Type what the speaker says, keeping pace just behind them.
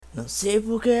Não sei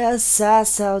porque essa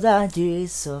saudade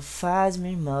só faz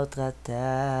me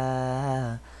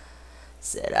maltratar.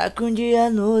 Será que um dia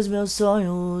nos meus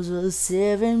sonhos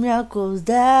você vem me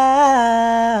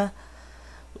acordar?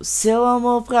 O seu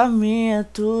amor pra mim é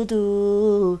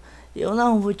tudo. Eu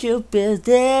não vou te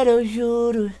perder, eu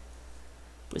juro.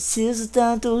 Preciso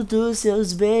tanto dos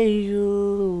seus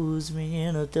beijos,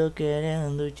 menino, tô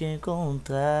querendo te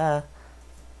encontrar.